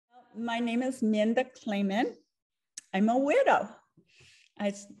My name is Minda Kleman. I'm a widow.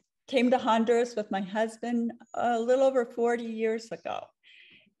 I came to Honduras with my husband a little over 40 years ago.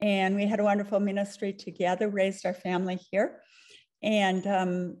 And we had a wonderful ministry together, raised our family here.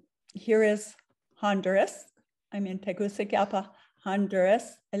 And here is Honduras. I'm in Tegucigalpa,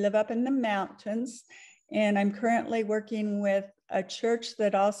 Honduras. I live up in the mountains, and I'm currently working with a church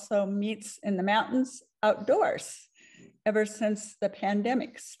that also meets in the mountains outdoors ever since the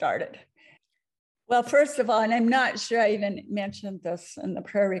pandemic started. Well, first of all, and I'm not sure I even mentioned this in the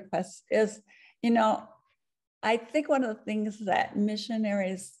prayer request, is, I think one of the things that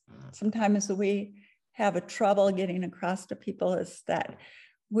missionaries, sometimes we have a trouble getting across to people is that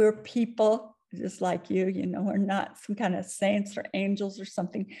we're people just like you, we're not some kind of saints or angels or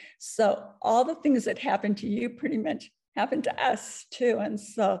something. So all the things that happen to you pretty much happen to us too. And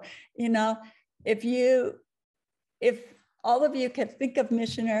so, if all of you could think of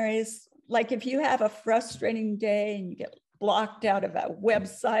missionaries, like if you have a frustrating day and you get blocked out of a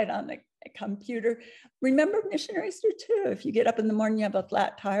website on the computer, remember missionaries do too. If you get up in the morning, you have a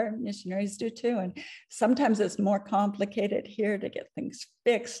flat tire, missionaries do too. And sometimes it's more complicated here to get things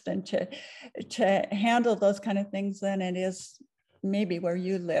fixed and to handle those kind of things than it is maybe where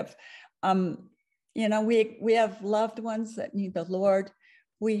you live. We have loved ones that need the Lord.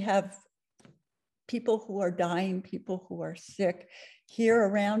 We have people who are dying, people who are sick here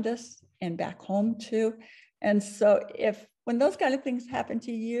around us and back home too. And so when those kind of things happen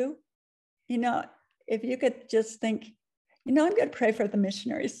to you, if you could just think, I'm going to pray for the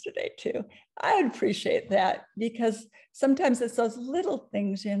missionaries today too. I would appreciate that, because sometimes it's those little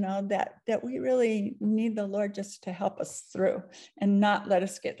things, that we really need the Lord just to help us through and not let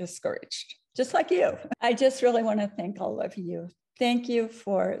us get discouraged, just like you. I just really want to thank all of you. Thank you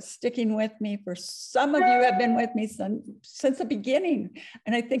for sticking with me. For some of you have been with me since the beginning.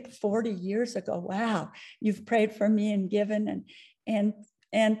 And I think 40 years ago, wow, you've prayed for me and given. And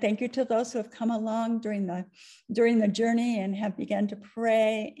thank you to those who have come along during the journey and have begun to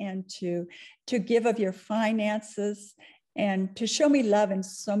pray and to give of your finances and to show me love in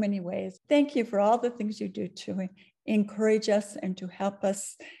so many ways. Thank you for all the things you do to encourage us and to help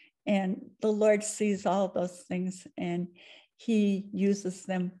us. And the Lord sees all those things, and He uses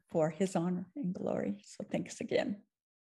them for His honor and glory. So thanks again.